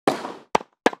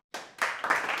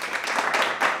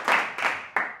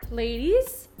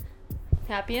ladies,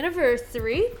 happy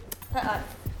anniversary.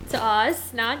 To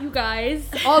us, not you guys.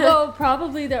 Although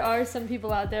probably there are some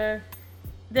people out there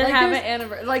that have an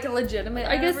anniversary, like a legitimate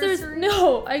anniversary.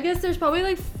 I guess there's probably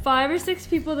like 5 or 6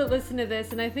 people that listen to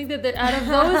this, and I think that out of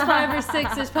those 5 or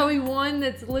 6, there's probably one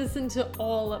that's listened to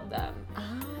all of them.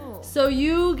 Oh. So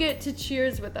you get to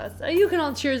cheers with us. You can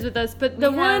all cheers with us, but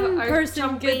the one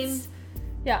person gets...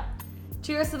 Yeah.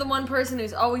 Cheers to the one person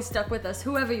who's always stuck with us,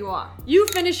 whoever you are. You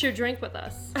finish your drink with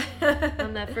us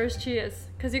on that first cheers,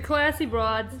 because you're classy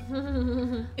broads.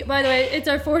 By the way, it's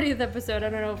our 40th episode. I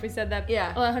don't know if we said that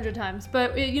 100 times,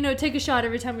 but you know, take a shot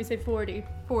every time we say 40.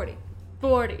 40.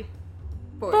 40.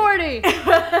 40.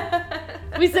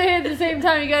 We say it at the same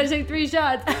time. You gotta take 3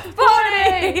 shots. 40.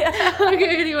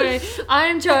 Okay, anyway,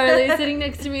 I'm Charlie. Sitting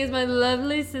next to me is my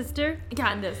lovely sister,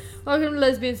 Candace. Welcome to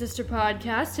Lesbian Sister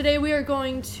Podcast. Today we are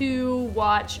going to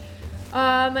watch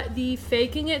the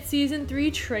Faking It Season 3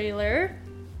 trailer.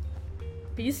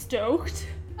 Be stoked.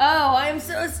 Oh, I am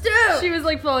so stoked. She was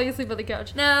like falling asleep on the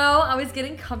couch. No, I was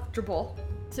getting comfortable.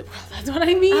 So, well, that's what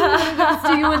I mean when it comes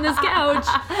to you on this couch.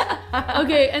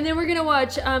 Okay, and then we're going to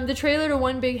watch the trailer to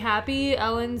One Big Happy,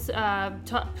 Ellen's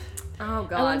top... Oh,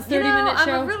 God. Ellen's 30-minute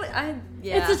show.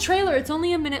 Yeah. It's a trailer. It's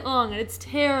only a minute long, and it's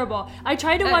terrible. I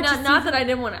tried to watch it. Not that I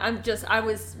didn't want to. I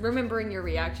was remembering your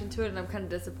reaction to it, and I'm kind of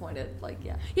disappointed. Like,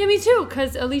 yeah. Yeah, me too,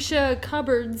 because Alicia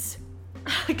Cabinets.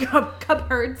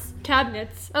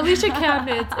 Alicia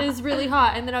Cabinets is really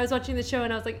hot, and then I was watching the show,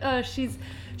 and I was like, oh, she's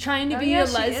trying to be a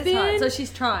lesbian. So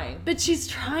she's trying. But she's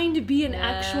trying to be an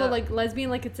actual, like,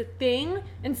 lesbian, like it's a thing,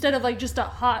 instead of, like, just a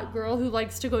hot girl who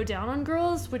likes to go down on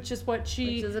girls, which is what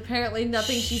she... Which is apparently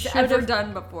nothing she's ever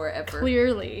done before, ever.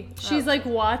 Clearly. She's, like,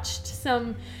 watched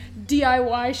some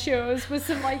DIY shows with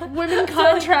some, like, women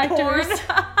contractors.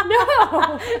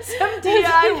 No! Some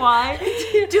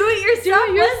DIY?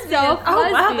 Do-it-yourself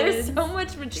Oh, wow, there's so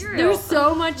much material. There's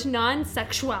so much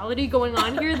non-sexuality going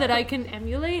on here that I can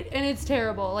emulate, and it's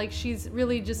terrible. Like, she's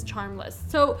really just charmless.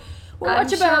 So, we'll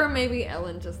watch sure maybe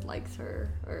Ellen just likes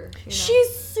her, or, you know.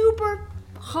 She's super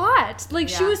hot. Like,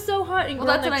 she was so hot in Girl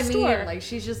That's Next what I mean. Door. Like,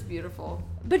 she's just beautiful.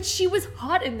 But she was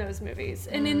hot in those movies,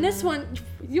 and in this one,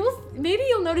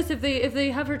 you'll notice if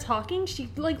they have her talking, she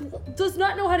like does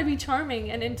not know how to be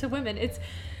charming and into women. It's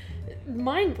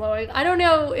mind blowing. I don't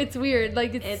know. It's weird.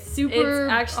 Like it's super.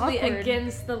 It's actually awkward.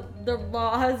 Against the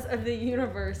laws of the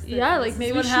universe. Yeah, like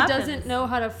maybe she doesn't know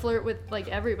how to flirt with like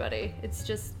everybody. It's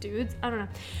just dudes. I don't know.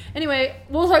 Anyway,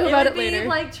 we'll talk about it later. It would be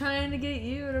like trying to get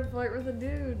you to flirt with a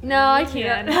dude. No, I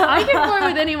can't. I can flirt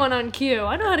with anyone on cue.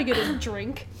 I know how to get a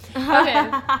drink. Okay.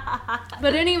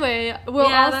 But anyway, we'll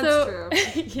also...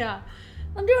 That's true. Yeah.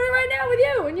 I'm doing it right now with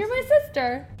you, and you're my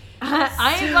sister.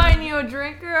 I ain't buying you a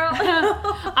drink, girl.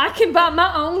 I can buy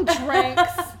my own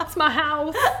drinks. It's my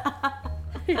house.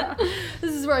 Yeah.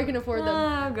 This is where I can afford them.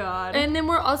 Oh, God. And then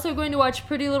we're also going to watch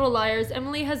Pretty Little Liars.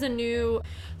 Emily has a new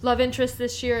love interest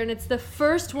this year, and it's the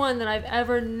first one that I've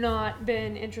ever not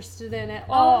been interested in at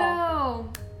all. Oh, no.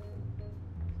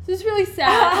 This is really sad.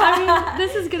 I mean,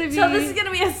 this is gonna be... So this is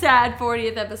gonna be a sad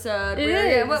 40th episode. It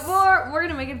is. We're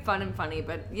gonna make it fun and funny,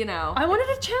 but, you know. I wanted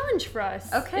a challenge for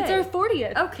us. Okay. It's our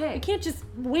 40th. Okay. We can't just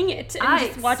wing it and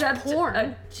just watch porn.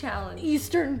 A challenge.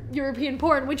 Eastern European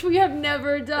porn, which we have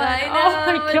never done. I know,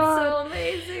 oh my it's God. so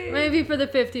amazing. Maybe for the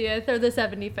 50th or the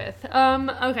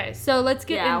 75th. Okay, so let's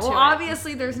get into it.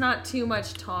 Obviously there's not too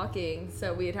much talking,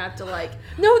 so we'd have to, like...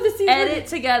 No, the scenes... Edit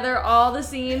together all the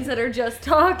scenes that are just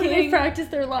talking. They practice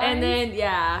their lines. And then,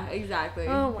 yeah, exactly.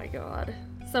 Oh my God.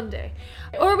 Someday.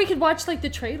 Or we could watch, like, the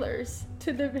trailers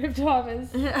to the Viv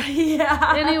Thomas.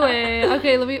 Yeah. Anyway,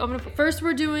 okay, first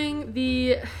we're doing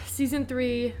the season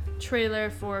 3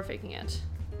 trailer for Faking It.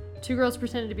 2 girls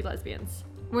pretended to be lesbians.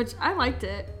 Which, I liked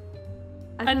it.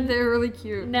 I think they're really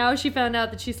cute. Now she found out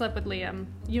that she slept with Liam.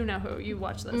 You know who. You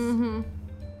watch this. Mm-hmm.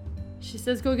 She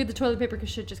says, go get the toilet paper because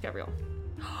shit just got real.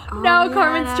 Oh, now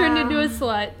Carmen's turned into a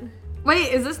slut.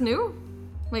 Wait, is this new?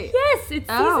 Wait. Yes, it's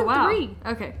season 3.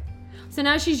 Okay. So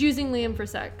now she's using Liam for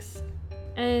sex.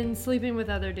 And sleeping with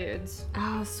other dudes.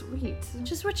 Oh, sweet.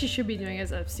 Just what she should be doing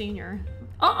as a senior.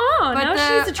 Now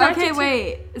she's attracted to... Okay,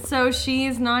 wait. So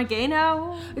she's not gay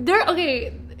now? In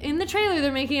the trailer,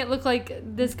 they're making it look like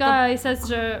this guy says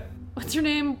to... What's her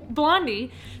name?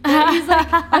 Blondie. That he's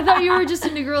like, I thought you were just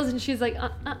into girls, and she's like,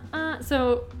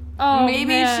 So... Oh, maybe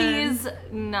man. she's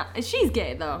not. She's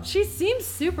gay though. She seems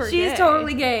super gay. She's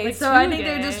totally gay. Like, so I think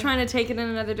they're just trying to take it in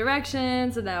another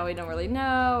direction. So now we don't really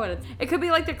know. And it could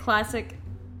be like the classic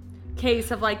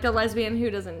case of like the lesbian who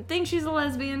doesn't think she's a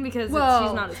lesbian because she's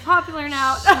not as popular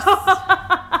now.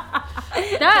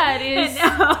 That is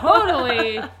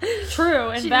totally true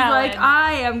and She's valid. like,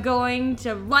 I am going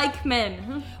to like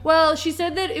men. Well, she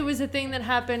said that it was a thing that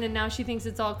happened, and now she thinks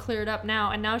it's all cleared up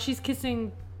now, and now she's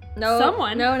kissing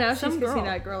someone. No, now Some she's kissing girl.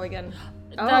 that girl again.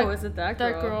 That- Is it that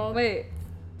girl? that girl. Wait,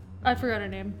 I forgot her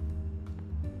name.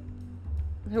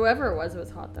 whoever it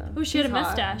was hot though. Oh, she had a She's hot.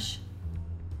 mustache.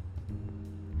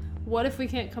 What if we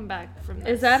can't come back from this?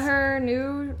 Is that her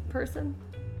new person?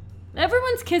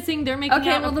 Everyone's kissing. They're making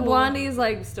Okay, out. well in the a pool. blondie's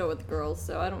like still with the girls,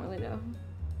 so I don't really know.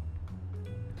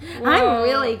 Well, I'm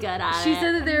really good at She it.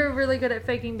 said that they were really good at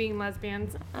faking being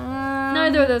lesbians. Um,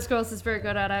 Neither of those girls is very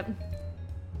good at it.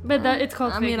 But that it's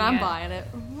called. I mean, faking I'm it. buying it.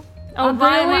 Oh, I'm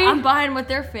buying. really? I'm buying what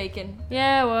they're faking.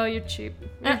 Yeah, well, you're cheap.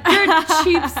 You're a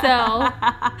cheap sell.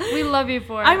 We love you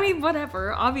for it. I mean,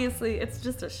 whatever. Obviously, it's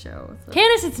just a show. So.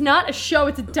 Candace, it's not a show.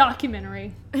 It's a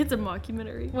documentary. It's a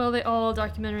mockumentary. Well, all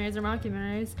documentaries are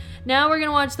mockumentaries. Now we're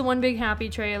gonna watch the One Big Happy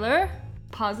trailer.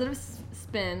 Positive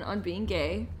spin on being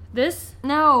gay. This.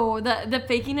 No, the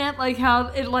faking it, like how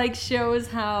it like shows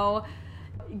how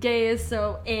gay is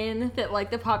so in that like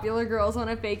the popular girls want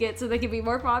to fake it so they can be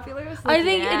more popular. So, I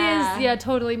think yeah. it is. Yeah,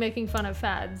 totally making fun of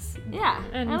fads. Yeah,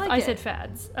 And I, like I it. said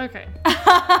fads. Okay.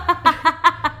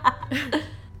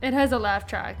 It has a laugh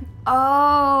track.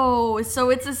 Oh, so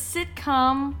it's a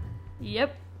sitcom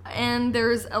Yep. and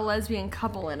there's a lesbian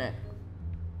couple in it.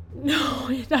 No,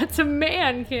 that's a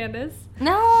man, Candace.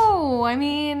 No, I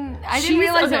mean, I didn't She's-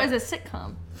 realize okay. it was a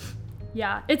sitcom.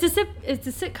 Yeah, it's a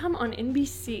sitcom on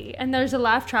NBC, and there's a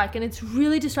laugh track, and it's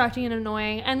really distracting and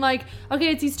annoying. And like,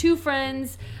 okay, it's these two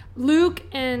friends, Luke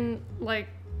and like,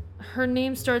 her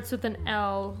name starts with an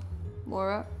L.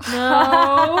 Laura?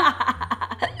 No,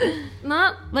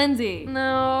 not Lindsay?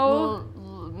 no.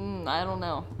 I don't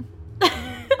know.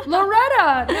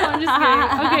 Loretta. No, I'm just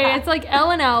kidding. Okay, it's like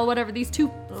L and L, whatever. These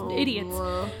two idiots.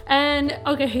 And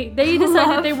okay, they decide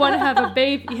that they want to have a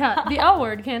baby. Yeah, the L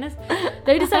word, Candace.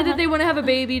 They decide that they want to have a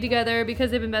baby together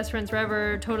because they've been best friends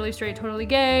forever, totally straight, totally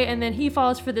gay. And then he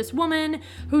falls for this woman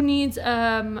who needs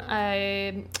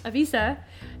a visa.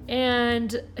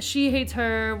 And she hates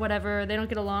her, whatever. They don't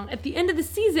get along. At the end of the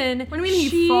season, What do you mean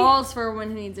he falls for when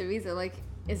he needs a visa? Like,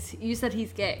 you said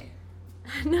he's gay.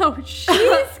 No,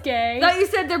 she's gay. Thought you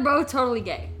said they're both totally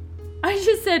gay. I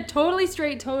just said totally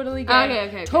straight, totally gay.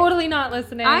 Okay. Totally not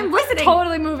listening. I'm listening.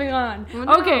 Totally moving on. Oh,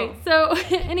 no. Okay, so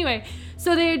anyway,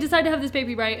 so they decide to have this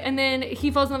baby, right? And then he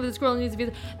falls in love with this girl and needs a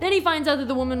visa. Then he finds out that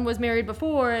the woman was married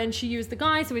before and she used the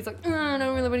guy, so he's like, I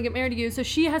don't really want to get married to you. So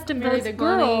she has to marry That's the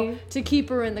girl funny. to keep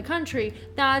her in the country.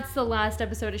 That's the last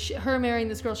episode of her marrying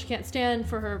this girl she can't stand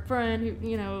for her friend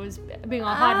who, is being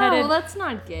all hot-headed. Oh, well, that's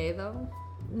not gay, though.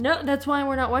 No, that's why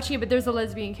we're not watching it, but there's a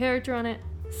lesbian character on it.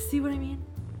 See what I mean?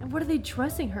 And what are they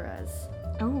dressing her as?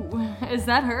 Oh, is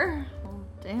that her? Oh,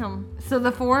 damn. So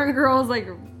the foreign girl is, like,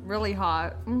 really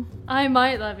hot. I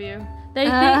might love you. They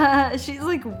think She's,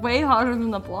 like, way hotter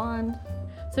than the blonde.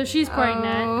 so. She's pregnant,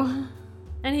 Oh.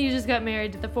 and he just got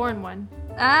married to the foreign one.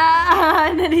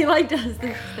 And then he, like, does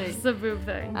this thing. It's the boob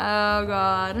thing. Oh,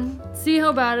 God. See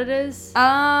how bad it is?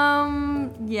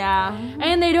 Yeah.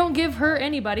 And they don't give her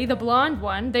anybody, the blonde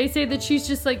one. They say that she's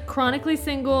just like chronically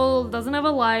single, doesn't have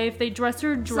a life. They dress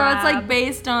her So drab. it's, like,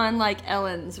 based on, like,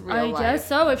 Ellen's real I life. guess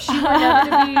so. If she were ever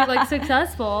to be like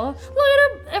successful, look at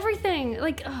her everything.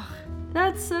 Like, ugh.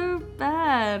 That's so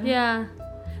bad. Yeah.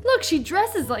 Look, she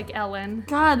dresses like Ellen.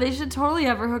 God, they should totally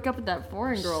have her hook up with that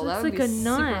foreign girl. She That looks would like be a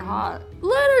super nun. hot.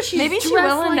 Let her. She's Maybe she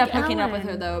dressed will end like up hooking up with her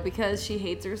Ellen. though because she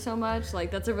hates her so much. Like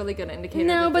that's a really good indicator.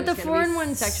 No, that but the there's gonna be foreign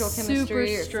one's sexual super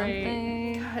chemistry or straight.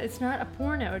 something. God, it's not a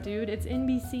porno, dude. It's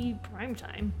NBC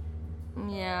primetime.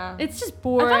 Yeah, It's just I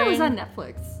boring. thought it was on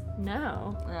Netflix.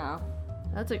 No, No.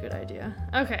 that's a good idea.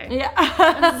 Okay.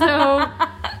 Yeah.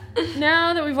 So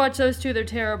now that we've watched those two, they're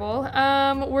terrible.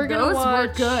 We're gonna Those watch.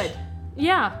 were good.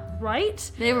 Yeah.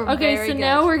 Right. They were Okay. very So good.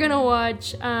 now we're gonna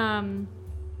watch.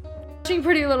 Watching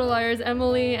Pretty Little Liars,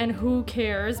 Emily and Who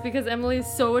Cares, because Emily is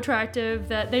so attractive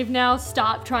that they've now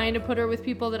stopped trying to put her with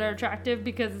people that are attractive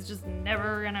because it's just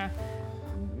never gonna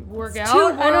work out. two I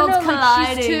don't know, worlds like,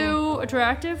 she's colliding. too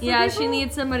attractive for Yeah, people she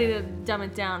needs somebody to dumb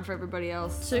it down for everybody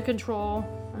else. to control.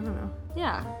 I don't know.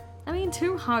 Yeah. I mean,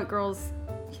 two hot girls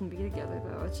can be together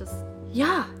though. It's just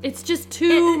Yeah, it's just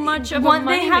too much of a one.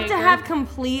 They have to moneymaker. have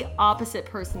complete opposite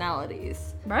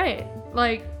personalities. Right.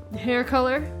 Like hair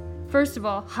color, first of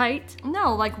all, height.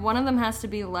 No, like one of them has to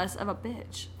be less of a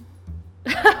bitch.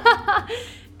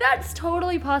 That's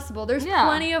totally possible. There's Yeah,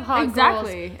 plenty of hot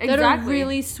exactly, girls that are exactly.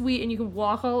 really sweet and you can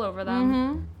walk all over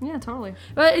them. Yeah, totally.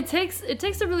 But it takes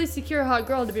a really secure hot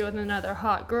girl to be with another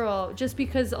hot girl, just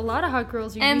because a lot of hot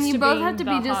girls are And used you to both being have to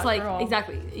the be just hot like, girl.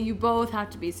 exactly, you both have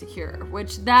to be secure,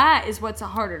 which that is what's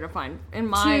harder to find in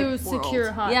my Two world.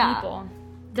 secure hot Yeah. people.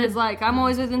 Because, like, I'm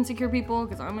always with insecure people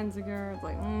because I'm insecure. It's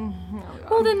like,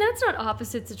 Well, then that's not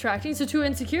opposites attracting. So two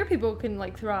insecure people can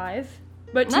like thrive.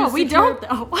 But no, two we secure- don't,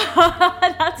 though.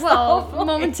 That's the whole Well, point.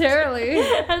 momentarily.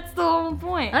 That's the whole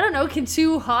point. I don't know. Can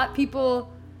two hot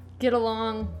people get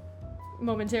along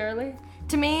momentarily?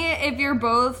 To me, if you're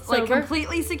both like Sober?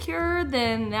 completely secure,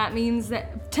 then that means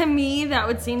that, to me, that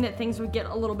would seem that things would get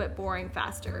a little bit boring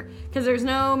faster. Because there's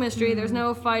no mystery, there's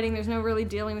no fighting, there's no really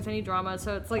dealing with any drama.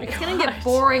 So it's like, it's gonna get Gosh.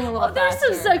 boring a little Oh, there's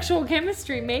faster. some sexual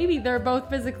chemistry. Maybe they're both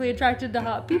physically attracted to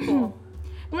hot people.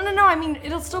 No. I mean,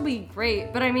 it'll still be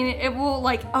great, but I mean, it will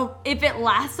like, oh, if it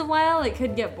lasts a while, it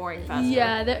could get boring faster.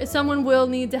 Yeah, someone will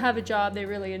need to have a job they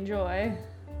really enjoy.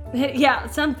 Yeah,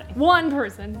 something. One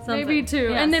person, maybe Something, two,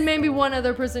 yes. and then maybe one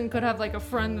other person could have like a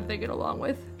friend that they get along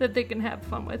with, that they can have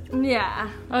fun with. Yeah.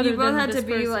 Other You both than had to this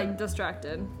be person. like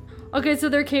distracted. Okay, so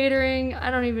they're catering.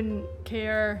 I don't even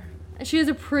care. She has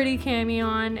a pretty cami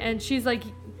on, and she's like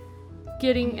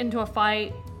getting into a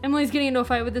fight. Emily's getting into a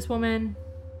fight with this woman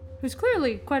who's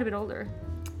clearly quite a bit older.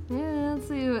 Yeah, let's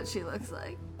see what she looks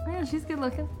like. Yeah, she's good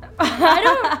looking.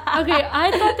 Okay,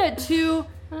 I thought that too,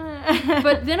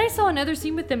 but then I saw another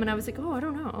scene with them, and I was like, oh, I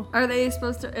don't know. Are they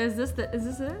supposed to? Is this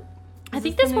it? I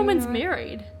think this this the woman's new-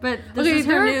 married. But this Okay, is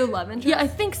her they're- new love interest. Yeah, I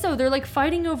think so. They're like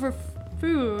fighting over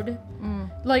food.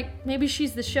 Like maybe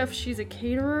she's the chef, she's a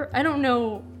caterer. I don't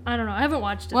know. I haven't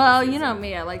watched it. Well, this you know season.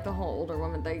 me. I like the whole older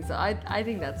woman thing, so I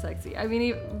think that's sexy. I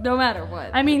mean, no matter what.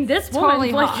 I mean, this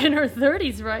Totally woman's like hot. in her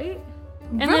 30s, right?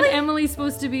 And Really? then Emily's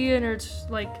supposed to be in her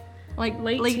like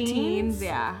late teens. teens.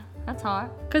 Yeah, that's hot.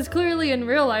 Because clearly in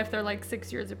real life they're like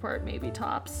 6 years apart, maybe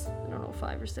tops. I don't know,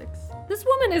 5 or 6. This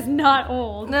woman is not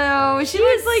old. No, She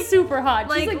was like super hot.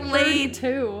 like, She's like late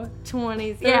 32.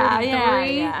 20s. Yeah,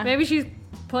 33. Maybe she's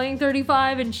playing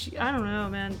 35 and I don't know,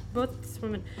 man. Both these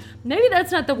women. Maybe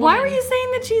that's not the woman. Why were you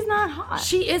saying that she's not hot?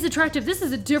 She is attractive. This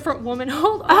is a different woman.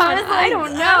 Hold on. I was like, I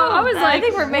don't know. I was like, I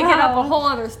think we're making up a wow. whole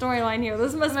other storyline here.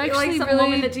 This must I'm be like actually some really-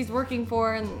 woman that she's working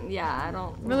for, and yeah, I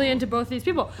don't really into both these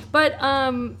people. But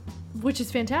which is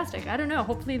fantastic. I don't know.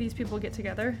 Hopefully these people get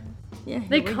together. Yeah,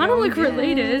 They here we kind of go look again.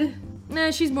 related.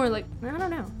 Nah, she's more like, I don't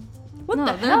know. What No,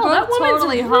 the they're hell? both That woman's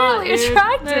totally really hot, dude.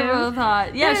 attractive. They're both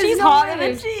hot. Yeah, There's she's no hotter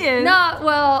way. than she is. Nah,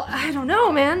 well, I don't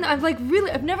know, man. I've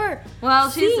never Well,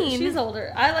 seen. she's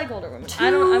older. I like older women.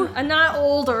 Two- I'm not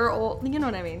older. You know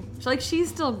what I mean? She's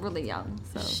still really young.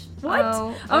 So What?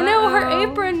 Oh, no, her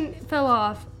uh-oh. apron fell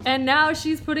off. And now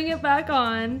she's putting it back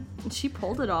on. She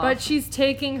pulled it off. But she's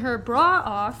taking her bra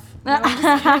off. No, I'm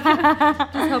just kidding.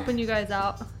 Just helping you guys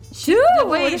out. Dude!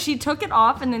 Wait, she took it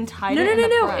off and then tied No, it no, in no, the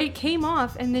no. front. It came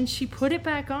off, and then she put it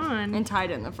back on, And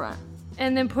tied it in the front.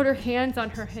 and then put her hands on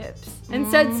her hips, and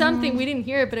said something. We didn't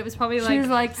hear it, but it was probably She was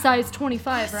like, size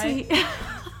 25, right? See?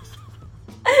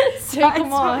 Take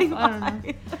them off. I don't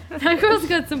know. That girl's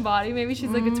got some body. Maybe she's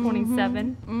like a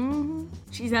 27. Mm-hmm.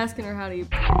 She's asking her how to.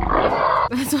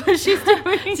 That's what she's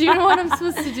doing. Do you know what I'm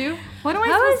supposed to do? What am I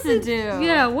How supposed is to it- do?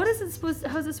 Yeah, what is it supposed?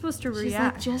 How's it supposed to She's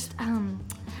react? like, just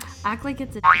act like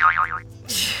it's a.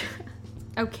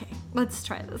 Okay, let's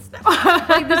try this now.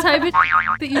 Like the type of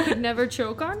that you could never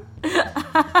choke on,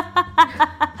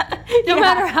 no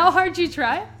matter how hard you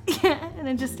try. Yeah, and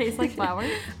it just tastes like flour.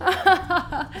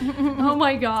 Oh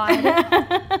my god.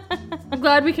 I'm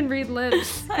glad we can read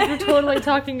lips. 'Cause we're totally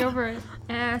talking over it.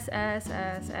 Ass, ass,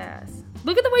 ass, ass.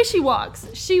 Look at the way she walks.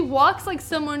 She walks like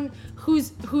someone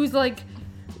who's like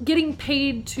getting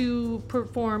paid to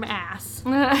perform ass.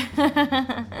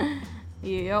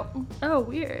 Yep. Oh,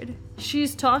 weird.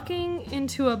 She's talking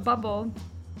into a bubble.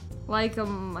 Like a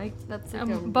mic. That's like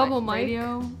a bubble mic.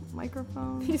 radio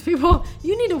microphone. These people,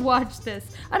 you need to watch this.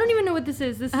 I don't even know what this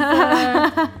is. This is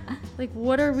like,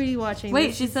 what are we watching? Wait,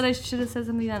 This she is said I should have said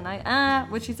something that night.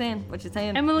 What's she saying? What's she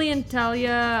saying? Emily and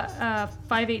Talia,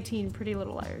 518, Pretty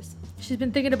Little Liars. She's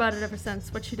been thinking about it ever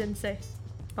since. What she didn't say.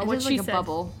 About what It's she like said. a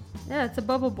bubble. Yeah, it's a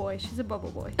bubble boy. She's a bubble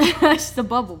boy. She's a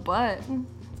bubble butt.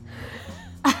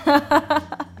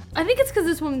 I think it's because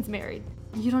this woman's married.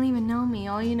 You don't even know me.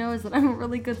 All you know is that I'm a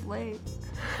really good late.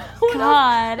 What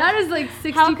God. else? That is like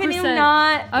 60% How can you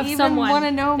not of even someone. want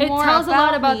to know It more tells a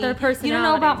lot about me? their personality. You don't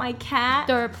know about my cat?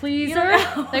 They're a pleaser.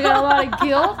 don't know. They got a lot of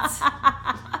guilt.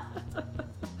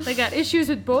 They got issues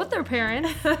with both their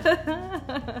parents.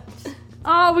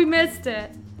 Oh, we missed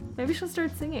it. Maybe she'll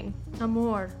start singing.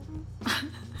 Amor.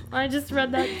 I just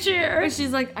read that cheer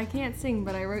She's like, I can't sing,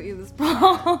 but I wrote you this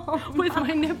poem. with my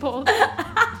nipples.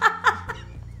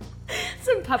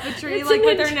 Some puppetry, It's like an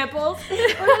with her int- nipples. What do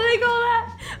they call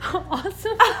that?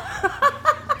 Awesome.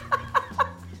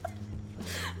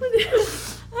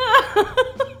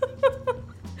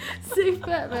 Safe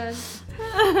bet, man.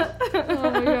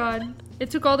 Oh my god. It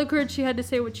took all the courage she had to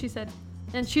say what she said.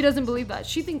 And she doesn't believe that.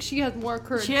 She thinks she has more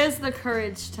courage. She has the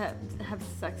courage to have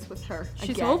sex with her.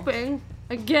 She's again. hoping.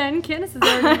 Again, Candace is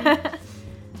already...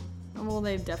 Well,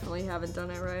 they definitely haven't done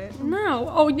it right. No.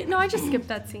 Oh, no, I just skipped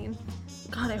that scene.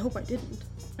 God, I hope I didn't.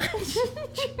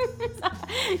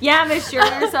 Yeah, Miss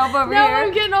yourself over Now here.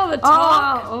 I'm getting all the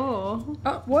talk.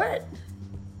 Oh. What?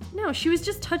 No, she was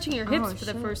just touching her hips Oh, for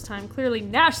the shit. first time. Clearly,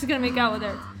 now she's gonna make out with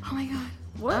her. Oh my god.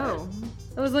 What? Oh.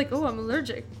 I was like, oh, I'm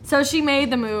allergic. So she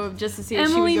made the move just to see if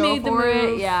Emily she would go made the for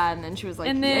move. it. Yeah, and then she was like,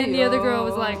 And then the other girl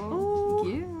was like, oh,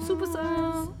 yeah. super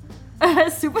size.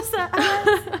 Super size.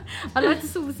 I like the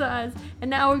super size. And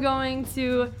now we're going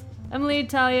to Emily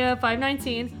Italia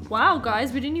 519. Wow,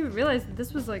 guys, we didn't even realize that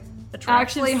this was like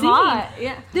attractive Actually scene. hot.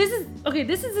 Yeah. This is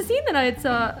the scene that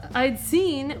I'd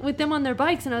seen with them on their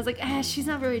bikes, and I was like, she's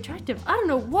not very attractive. I don't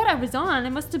know what I was on. It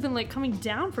must have been like coming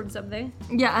down from something.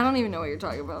 Yeah, I don't even know what you're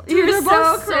talking about. Dude, You're they're so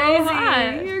both so crazy.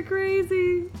 hot. You're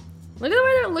crazy. Look at the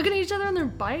way they're looking at each other on their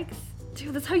bikes.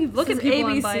 Dude, that's how you look This at is people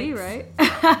on ABC, bikes.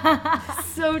 right?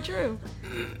 So true.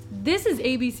 This is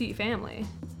ABC Family.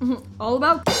 All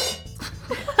about.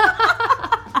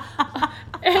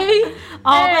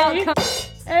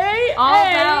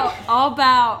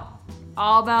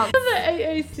 All about the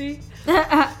AAC.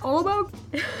 all about.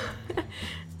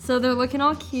 So they're looking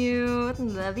all cute,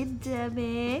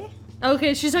 lovey-dovey.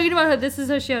 Okay, she's talking about how this is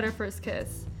how she had her first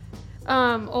kiss.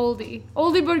 Oldie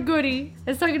but goodie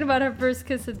is talking about her first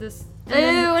kiss at this. Ew,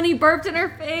 and he burped in her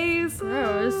face.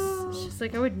 Gross. She's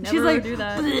like, I would never She's like, do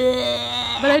that.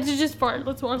 "Bleh." But I did just fart.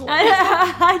 Let's walk away.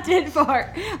 I did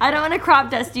fart. I don't want to crop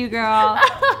dust you, girl.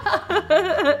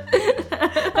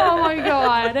 Oh my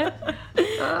god.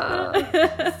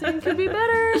 This thing could be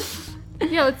better.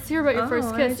 Yeah, let's hear about your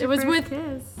first kiss. It was with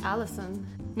Allison.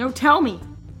 No, tell me.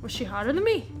 Was she hotter than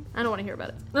me? I don't want to hear about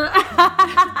it.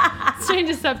 Let's change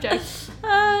the subject.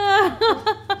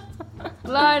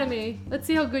 Lie to me. Let's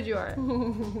see how good you are.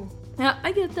 Yeah,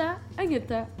 I get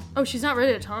that. Oh, she's not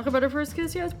ready to talk about her first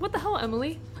kiss yet? What the hell,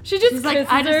 Emily? She just She's kisses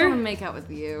like, I just her. want to make out with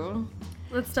you.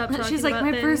 Let's stop talking She's like, about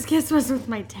my things. first kiss was with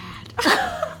my dad.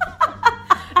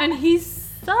 And he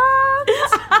sucked.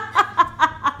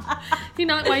 He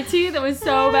knocked my teeth. It was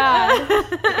so bad.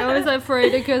 I was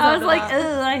afraid to kiss. I was after like, that.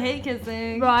 ugh, I hate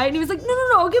kissing. Right? And he was like, no,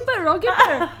 I'll get better.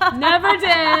 Never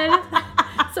did.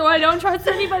 So I don't trust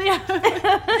anybody else.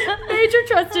 Major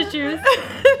trust issues.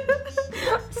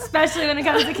 Especially when it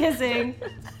comes to kissing.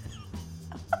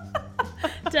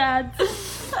 Dad.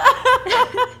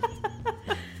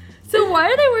 So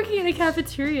why are they working in a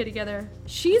cafeteria together?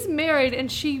 She's married and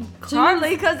she Charlie,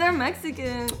 because they're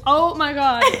Mexican. Oh my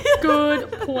god. Good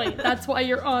point. That's why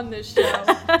you're on this show.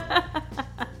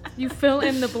 You fill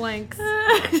in the blanks.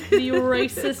 The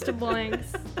racist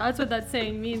blanks. That's what that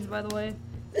saying means, by the way.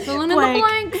 Fill in the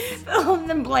blanks. Fill in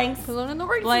the blanks. Fill in the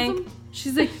racism. Blank.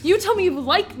 She's like, you tell me you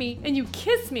like me and you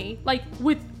kiss me, like,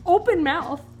 with open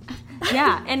mouth.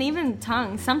 Yeah, and even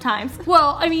tongue sometimes.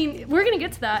 Well, I mean, we're gonna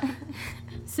get to that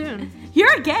soon.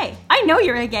 You're a gay. I know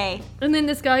you're a gay. And then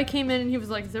this guy came in and he was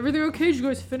like, is everything okay? Did you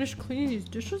guys finish cleaning these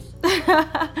dishes?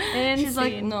 And she's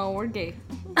like, scene. no, we're gay.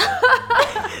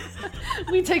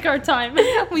 We take our time.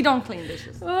 We don't clean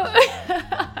dishes.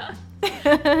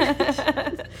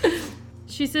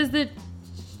 She says that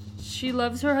she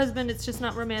loves her husband. It's just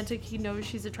not romantic. He knows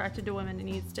she's attracted to women and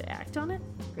needs to act on it.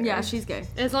 Yeah, she's gay.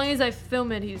 As long as I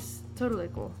film it, he's totally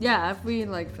cool. Yeah, if we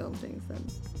like film things, then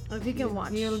If he can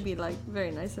watch. he'll be like very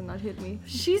nice and not hit me.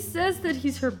 She says that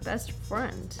he's her best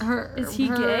friend. Is he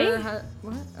her gay?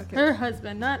 What? Okay. Her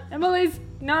husband, not Emily's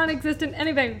non-existent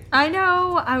anything. I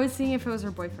know. I was seeing if it was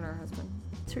her boyfriend or her husband.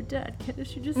 It's her dad. Can't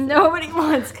she just? Nobody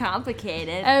wants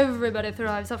complicated. Everybody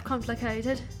thrives off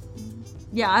complicated.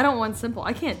 Yeah, I don't want simple.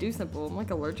 I can't do simple. I'm like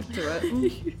allergic to it.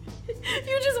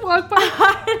 You just walk by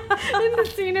in the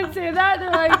scene and say that. They're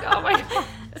like, oh my god.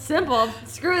 Simple.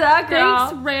 Screw that girl.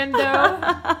 Thanks, rando.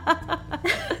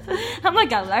 I'm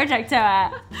like allergic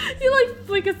to it. You like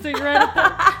flick a cigarette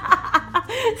at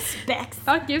them. Specs.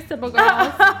 Fuck you, simple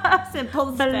girls.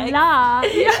 Simple specs. Blah.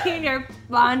 In your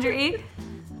laundry.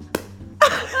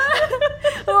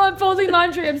 Oh, I'm folding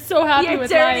laundry. I'm so happy Your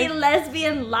with dirty life.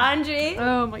 lesbian laundry.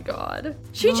 Oh my god.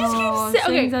 She just Oh, keeps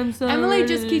saying, things I'm so Emily ready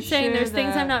just to keeps saying share there's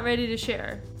things that. I'm not ready to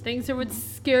share. Things that would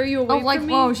scare you away Oh, like, from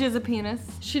me. whoa, she has a penis.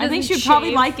 She I think doesn't she'd probably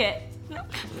shave. like it.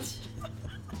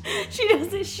 She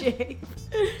doesn't shave.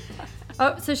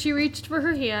 Oh, so she reached for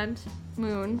her hand.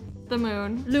 Moon. The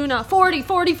moon. Luna, 40.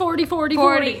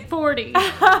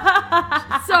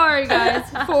 Sorry, guys.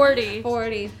 40.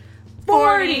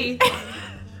 40.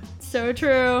 So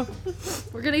true.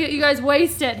 We're gonna get you guys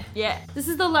wasted. Yeah. This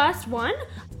is the last one?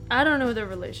 I don't know their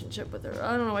relationship with her.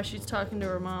 I don't know why she's talking to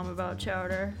her mom about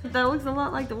Chowder. That looks a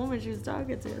lot like the woman she was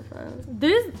talking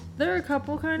to. They're a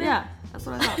couple, kind of? Yeah, that's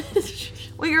what I thought.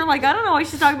 Well, you're like, I don't know why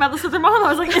she's talking about this with her mom. I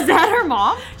was like, is that her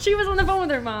mom? She was on the phone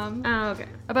with her mom. Oh, okay.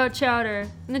 About Chowder.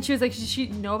 And then she was like, does she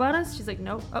know about us? She's like,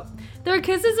 nope. Oh. Their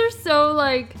kisses are so,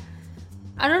 like,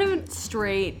 I don't even...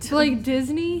 Straight. Like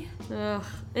Disney? Ugh.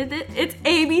 It's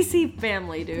ABC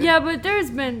Family, dude. Yeah, but there's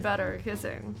been better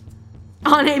kissing.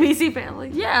 On ABC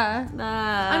Family? Yeah.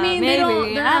 I mean,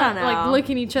 maybe. they're I not, don't know. like,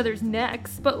 licking each other's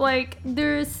necks, but, like,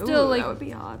 there's still, Ooh, like... that would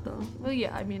be hot, though. Well,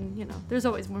 yeah, I mean, you know, there's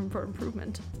always room for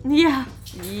improvement. Yeah.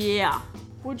 Yeah.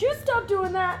 Would you stop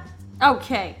doing that?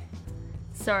 Okay.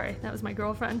 Sorry, that was my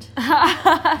girlfriend.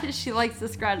 She likes to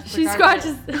scratch the She carpet.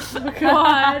 scratches... Oh,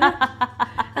 God.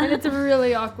 And it's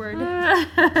really awkward.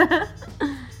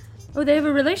 Oh, they have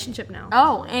a relationship now.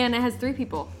 Oh, and it has 3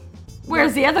 people.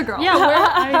 Where's the other girl? Yeah,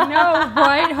 I know,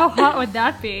 right? How hot would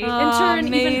that be? Oh, And sure, an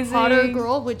even amazing. hotter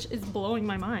girl, which is blowing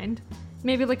my mind.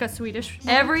 Maybe like a Swedish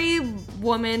woman. Every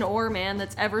woman or man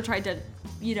that's ever tried to,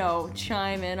 you know,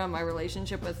 chime in on my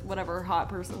relationship with whatever hot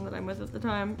person that I'm with at the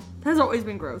time has always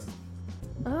been gross.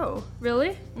 Oh,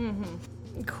 really?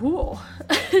 Mm-hmm. Cool.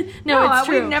 No, it's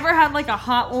true. We've never had like a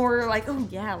hot one where we're like, oh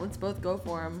yeah, let's both go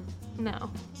for him.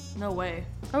 No. No way.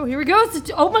 Oh, here we go.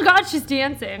 Oh my God, she's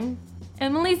dancing.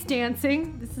 Emily's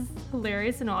dancing. This is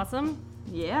hilarious and awesome.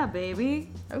 Yeah, baby.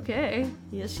 Okay.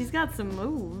 Yeah, she's got some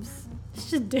moves. She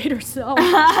should date herself.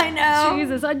 I know.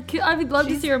 Jesus, I would love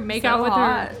to see her make so out with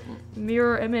hot. her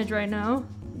mirror image right now.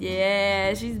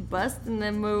 Yeah, she's busting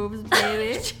them moves,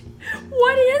 baby.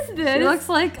 What is this? She looks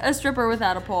like a stripper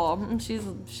without a pole. And she's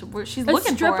a looking for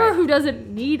stripper it. who doesn't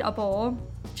need a pole.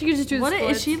 She can just do the What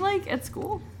splits. is she like at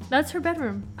school? That's her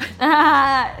bedroom.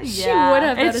 Yeah. She would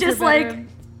have. It's just like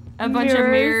a bunch of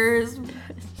mirrors.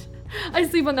 I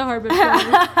sleep on the hardwood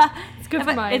floors. It's good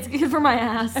for my. It's good for my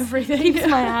ass. Everything. Keeps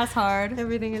my ass hard.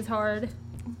 Everything is hard,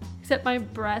 except my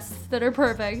breasts that are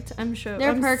perfect. I'm sure. They're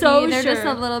I'm perky. So They're sure. just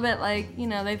a little bit like, you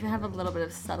know, they have a little bit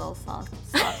of subtle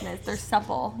softness. They're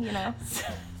supple, you know.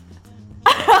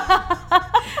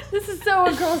 This is so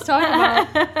what girls talk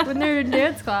about when they're in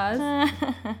dance class.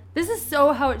 This is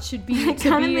so how it should be. It To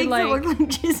kind of be makes like, it look like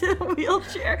she's in a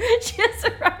wheelchair. She's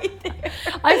right there.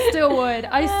 I still would.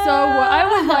 I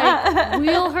would like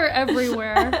wheel her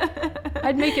everywhere.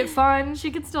 I'd make it fun.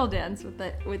 She could still dance with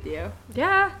you.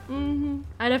 Yeah. Mm-hmm.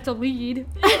 I'd have to lead.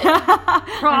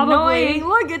 Probably. Annoying.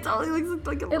 Look, it totally looks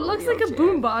like a It little looks like a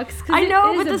wheelchair. boombox. I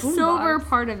know, it but the is a boombox. silver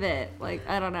part of it, like,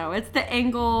 I don't know. It's the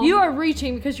angle. You are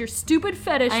reaching because you're stupid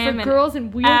fetish I for am an girls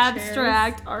in wheelchairs.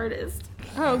 abstract artist.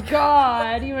 Oh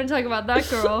God, you want to talk about that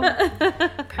girl?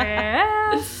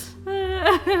 Pass.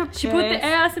 She put the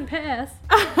ass in pass.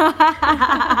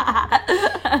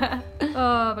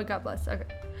 Oh, but God bless. Okay.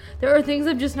 There are things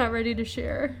I'm just not ready to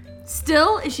share.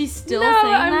 Still? Is she still no,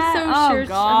 saying I'm that? so Oh, sure.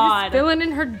 God. I'm just filling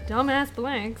in her dumbass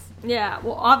blanks. Yeah,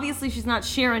 well, obviously she's not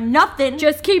sharing nothing.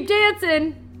 Just keep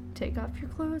dancing. Take off your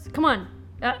clothes. Come on.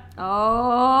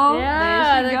 Oh,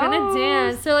 Yeah, there she they're gonna goes.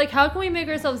 dance. So, like, how can we make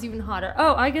ourselves even hotter?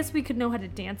 Oh, I guess we could know how to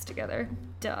dance together.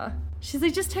 Duh. She's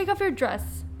like, just take off your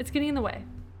dress. It's getting in the way.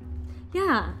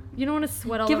 Yeah. You don't want to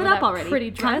sweat all Give over it up that already.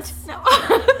 pretty cunt. dress. No.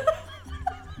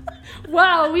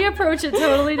 Wow, we approach it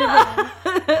totally different.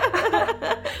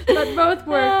 That both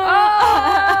work.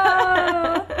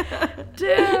 Oh, dude.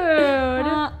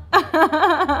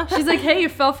 She's like, hey, you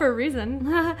fell for a reason.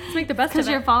 Let's make the best of it. Because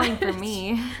you're falling for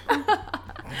me.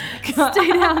 Stay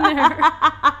down there.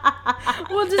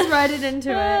 We'll just ride it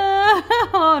into it.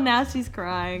 Oh, now she's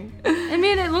crying. I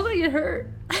mean, it looked like it hurt.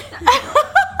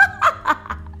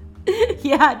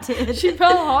 Yeah, it did. She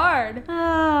fell hard.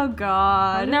 Oh,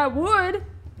 God. On that wood.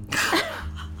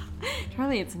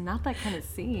 Charlie, it's not that kind of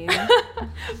scene.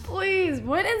 Please,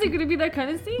 when is it going to be that kind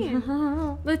of scene?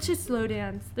 Let's just slow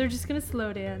dance. They're just going to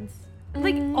slow dance.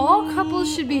 Like, all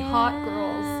couples should be hot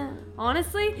girls.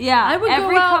 Honestly, Yeah, I would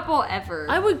every go out, couple ever.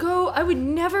 I would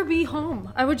never be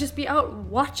home. I would just be out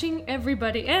watching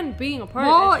everybody and being a part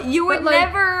Well, of it. you would But, like,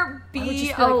 never I would be just be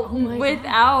like, oh my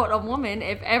without a woman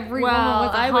if every woman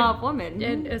was a hot woman.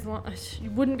 And as long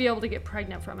you wouldn't be able to get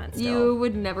pregnant from it. Still. You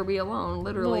would never be alone,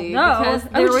 literally. Well, no. Because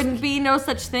I there would wouldn't just- be no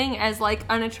such thing as like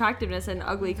unattractiveness in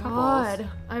ugly couples. God,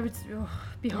 I would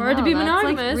be hard to No, be that's,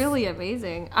 monogamous. like, really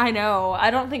amazing. I know.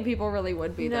 I don't think people really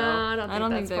would be though. No, I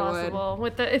don't think that's they possible.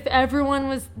 With if everyone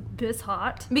was this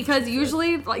hot. Because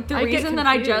usually, like, the I get reason that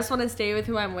I confused. just want to stay with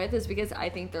who I'm with is because I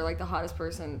think they're, like, the hottest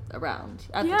person around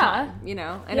at the Yeah. time, you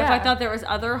know? And if Yeah. I thought there was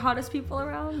other hottest people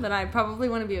around, then I probably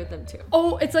want to be with them, too.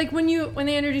 Oh, it's like when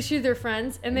they introduce you to their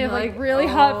friends and they have like Like, really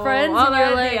hot oh, friends, well, and you're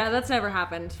that- like, yeah, that's never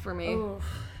happened for me. oof.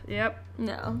 Yep.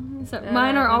 No. So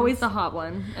mine are always the hot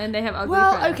one, and they have ugly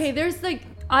friends. Well, okay, there's like,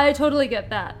 I totally get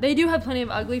that. They do have plenty of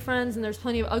ugly friends, and there's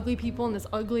plenty of ugly people in this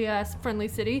ugly ass friendly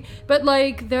city. But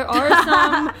like, there are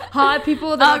some hot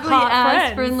people that Ugly have hot ass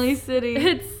friends. friendly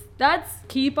city. That's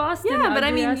key Boston. Yeah, but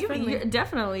I mean,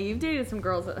 friendly. you've dated some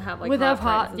girls that have like With hot have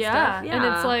hot- friends and yeah, stuff. and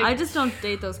it's like- I just don't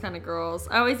date those kind of girls.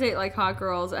 I always date like hot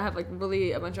girls that have like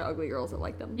really a bunch of ugly girls that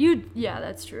like them. Yeah,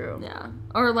 that's true. Yeah,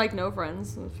 or like no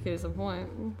friends. Case in point,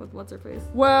 with what's her face.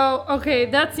 Well, okay,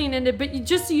 that scene ended, but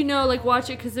just so you know, like, watch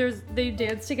it because they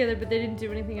danced together, but they didn't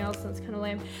do anything else, and it's kind of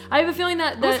lame. I have a feeling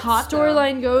that was hot,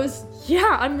 storyline goes.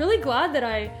 Yeah, I'm really glad that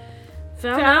I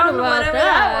found out Found about whatever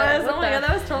that. was. What Oh my the god,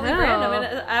 that was totally hell? random.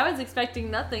 And I was expecting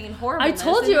nothing and horrible. I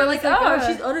told you, you were I like, was like, oh, oh.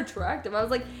 she's unattractive. I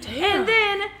was like, Damn. and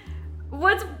then.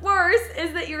 What's worse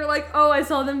is that you're like, oh, I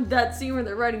saw them that scene where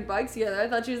they're riding bikes together. I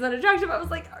thought she was unattractive. I was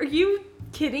like, are you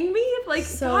kidding me? Like,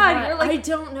 So God, hot. you're like I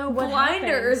don't know what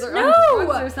blinders happened. or No! on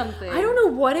drugs or something. I don't know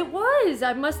what it was.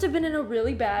 I must have been in a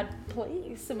really bad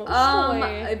place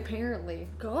emotionally. Apparently.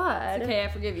 God. Okay, I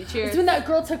forgive you. Cheers. It's when that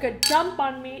girl took a dump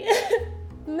on me.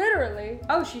 Literally.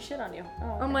 Oh, she shit on you. Oh,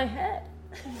 On my head.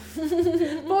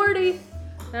 40.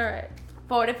 All right.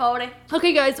 40.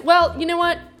 Okay, guys. Well, you know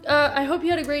what? I hope you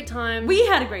had a great time. We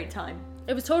had a great time.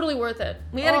 It was totally worth it.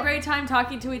 We had a great time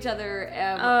talking to each other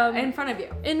in front of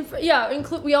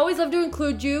you. We always love to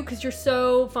include you because you're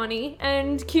so funny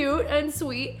and cute and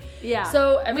sweet. Yeah.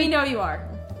 So we know you are.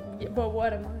 But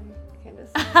what am I,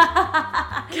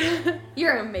 Candace?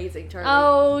 You're amazing, Charlie.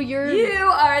 Oh, you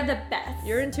are the best.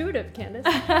 You're intuitive, Candace.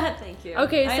 Thank you.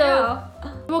 Okay, I so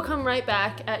know. we'll come right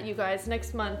back at you guys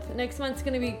next month. Next month's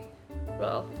gonna be,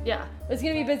 well, yeah, it's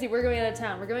gonna be busy. We're going out of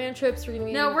town. We're going on trips. We're gonna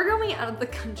be. No, we're going out of the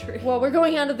country. Well, we're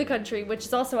going out of the country, which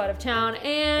is also out of town,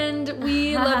 and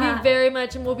we love you very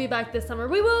much, and we'll be back this summer.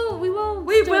 We will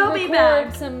still be record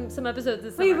back. some episodes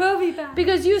this summer. We will be back.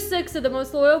 Because you six are the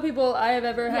most loyal people I have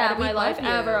ever had Yeah, in my we life, love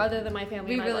you. ever, other than my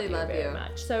family. We and really I love very you.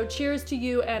 much. So cheers to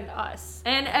you and us.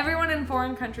 And everyone in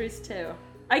foreign countries too.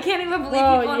 I can't even believe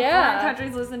Oh, people in yeah. foreign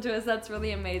countries listen to us. That's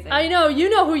really amazing. I know, you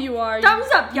know who you are. you Thumbs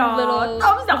up, y'all. Little,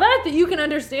 Thumbs up. The fact that you can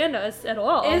understand us at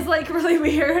all. Is like really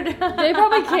weird. They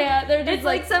probably can't. They're just It's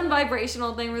like some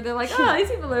vibrational thing where they're like, oh, these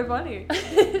people are funny.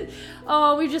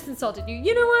 Oh, we just insulted you.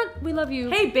 You know what? We love you.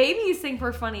 Hey, babies think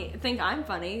I'm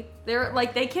funny. They're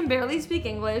like, they can barely speak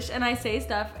English, and I say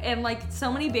stuff, and like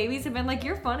so many babies have been like,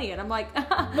 you're funny, and I'm like,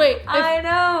 Wait, I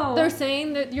know. They're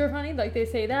saying that you're funny? Like they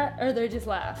say that? Or they just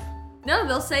laugh? No,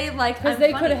 they'll say like, Because I'm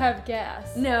they funny. could have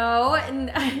guessed. No, and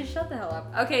shut the hell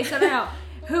up. Okay, so now,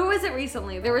 who was it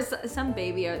recently? There was some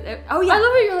baby. Oh yeah. I love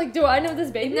how you're like, do I know this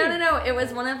baby? No. It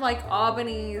was one of like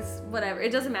Albany's, whatever.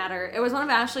 It doesn't matter. It was one of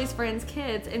Ashley's friends'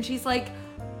 kids, and she's like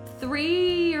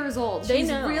 3 years old. They She's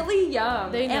know. really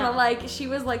young. They know. And like she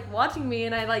was like watching me,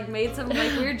 and I like made some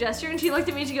like weird gesture, and she looked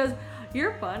at me and she goes,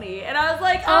 "You're funny," and I was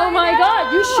like, Oh I my know.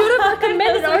 God, you should have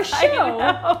recommended our I show.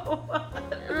 know.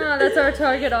 Oh, that's our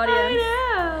target audience.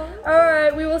 I know. All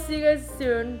right, we will see you guys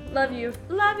soon. Love you.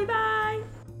 Love you. Bye.